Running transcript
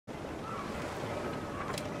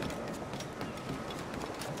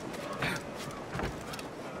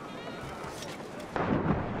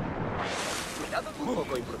un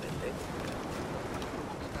poco imprudente.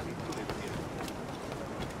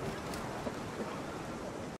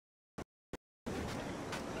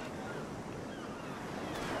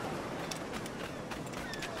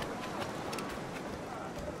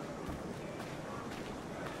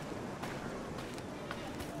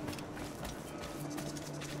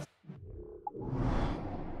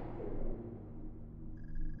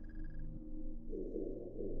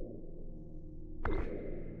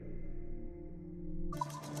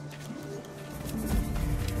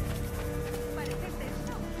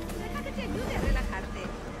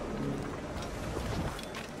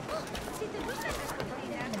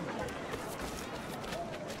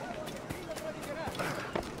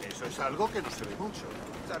 Algo que no se ve mucho.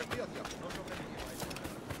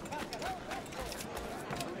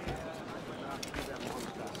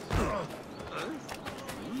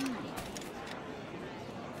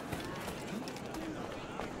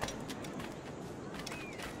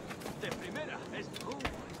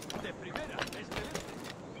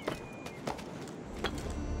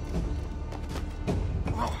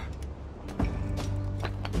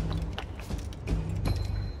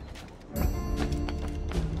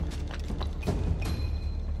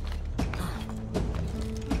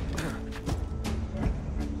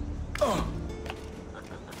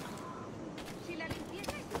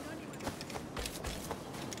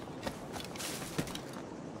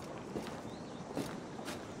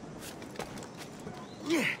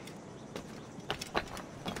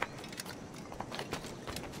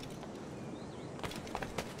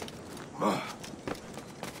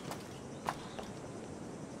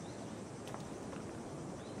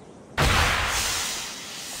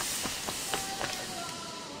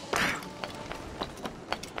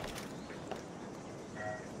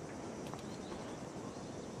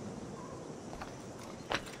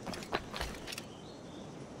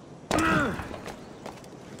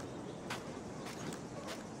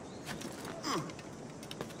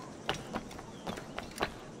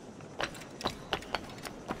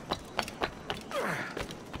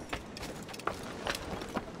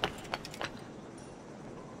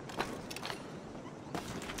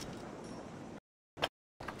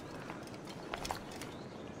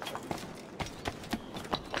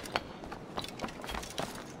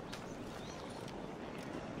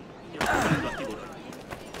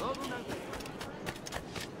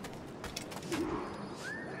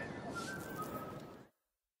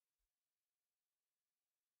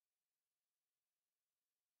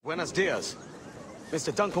 Buenos dias.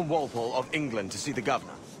 Mr. Duncan Walpole of England to see the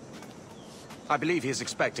governor. I believe he is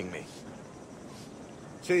expecting me.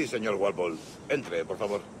 Sí, señor Walpole. Entre, por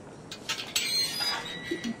favor.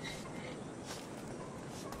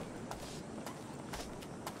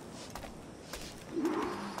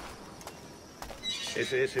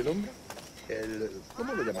 ¿Ese es el hombre?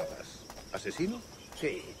 ¿Cómo lo llamabas? ¿Asesino?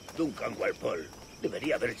 Sí, Duncan Walpole.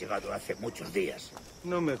 Debería haber llegado hace muchos días.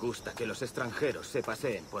 No me gusta que los extranjeros se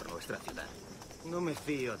paseen por nuestra ciudad. No me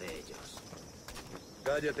fío de ellos.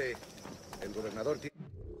 Cállate. El gobernador tiene...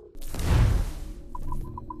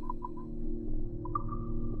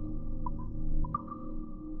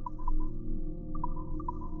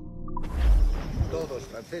 Todos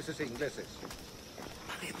franceses e ingleses.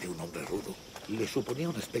 Parece un hombre rudo. Le suponía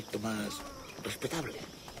un aspecto más respetable.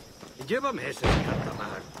 Llévame ese de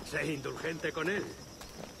Cantamar. Sé indulgente con él.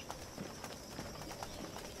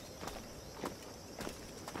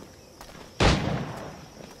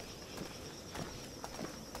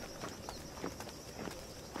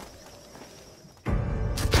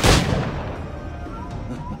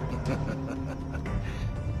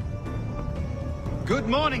 Good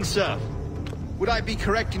morning, sir. Would I be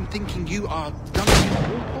correct in thinking you are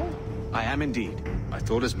Duncan Walpole? I am indeed. I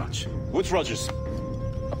thought as much. Woods Rogers.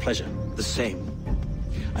 A pleasure. The same.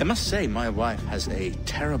 I must say, my wife has a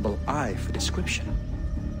terrible eye for description.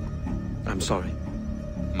 I'm sorry.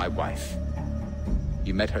 My wife.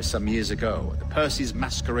 You met her some years ago at the Percy's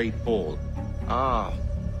Masquerade Ball. Ah,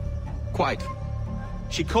 quite.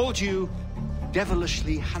 She called you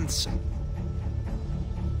devilishly handsome.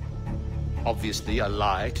 Obviously a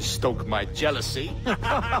lie to stoke my jealousy.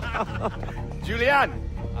 Julianne,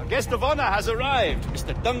 our guest of honor has arrived,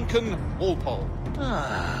 Mr. Duncan Walpole.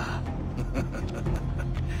 Ah.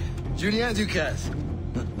 Julien Ducasse.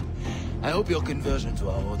 I hope your conversion to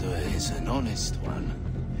our order is an honest one.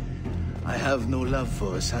 I have no love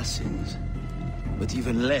for assassins, but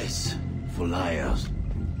even less for liars.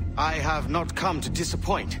 I have not come to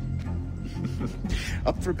disappoint.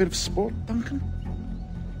 Up for a bit of sport, Duncan?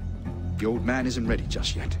 The old man isn't ready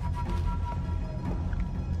just yet.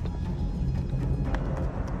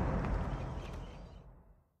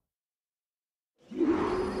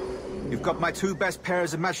 got my 2 best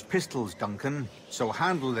pairs of matched pistols, Duncan, so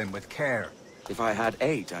handle them with care. If I had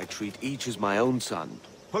 8, I'd treat each as my own son.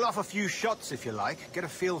 Pull off a few shots if you like, get a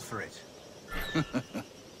feel for it.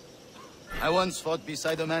 I once fought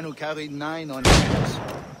beside a man who carried 9 on his.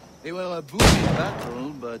 They were a boon in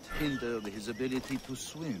battle, but hindered his ability to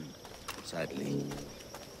swim, sadly.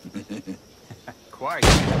 Quite.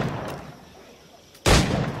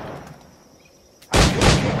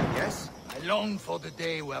 Yes? I long for the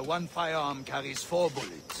day where one firearm carries 4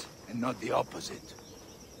 bullets, and not the opposite.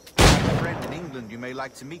 I have a friend in England you may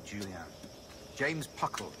like to meet, Julian. James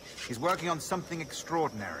Puckle. He's working on something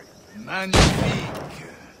extraordinary. Magnifique!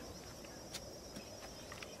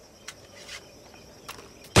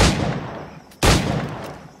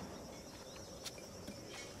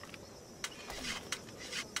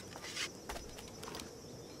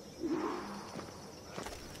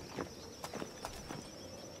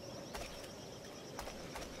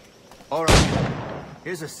 All right.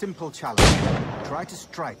 Here's a simple challenge. Try to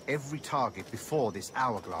strike every target before this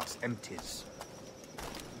hourglass empties.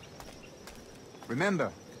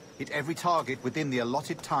 Remember, hit every target within the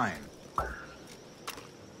allotted time.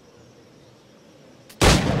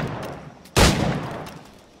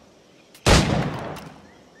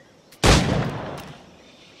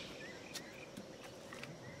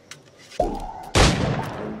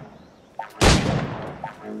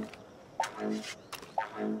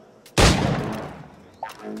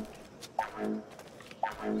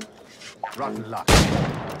 Rotten luck.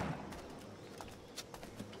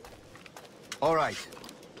 All right.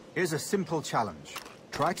 Here's a simple challenge.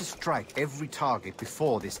 Try to strike every target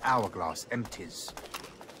before this hourglass empties.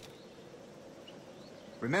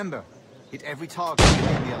 Remember, hit every target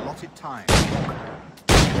within the allotted time.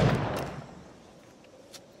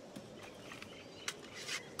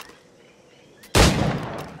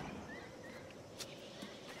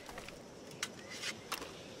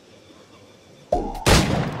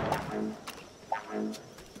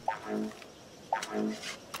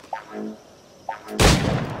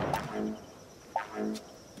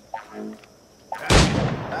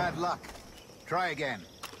 Bad luck. Try again.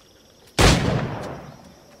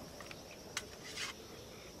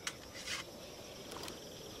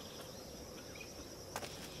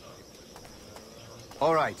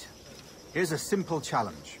 All right. Here's a simple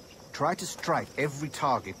challenge. Try to strike every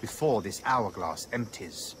target before this hourglass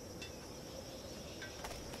empties.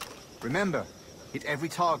 Remember, hit every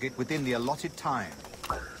target within the allotted time.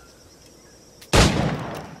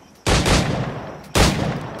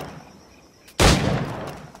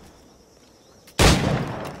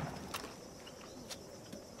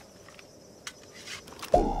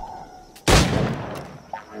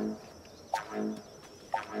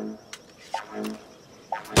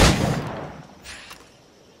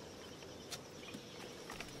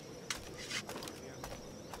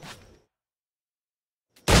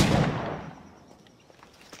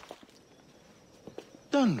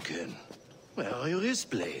 Duncan, where are your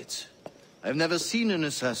wrist blades? I've never seen an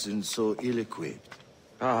assassin so ill-equipped.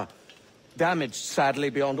 Ah, damaged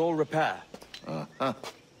sadly beyond all repair. Uh-huh.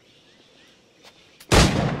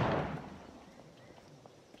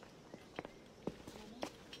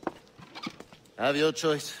 Have your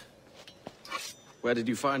choice. Where did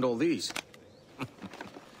you find all these?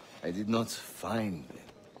 I did not find them.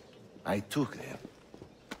 I took them.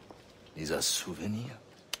 These are souvenirs.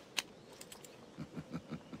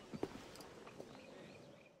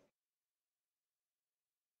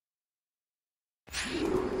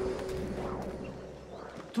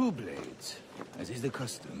 Two blades, as is the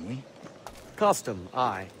custom, eh? Custom,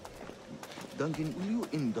 aye. Duncan, will you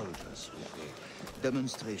indulge us with a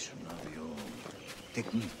demonstration of your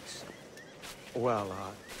techniques? Well,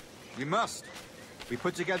 We must. We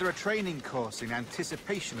put together a training course in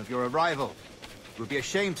anticipation of your arrival. It would be a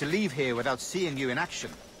shame to leave here without seeing you in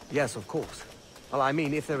action. yes, of course. Well, I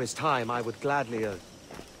mean, if there is time, I would gladly,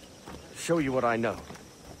 show you what I know.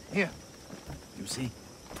 Here. You see?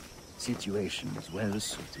 Situation is well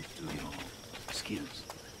suited to your skills.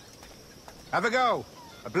 Have a go.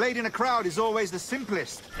 A blade in a crowd is always the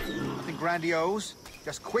simplest. Nothing grandiose,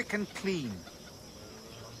 just quick and clean.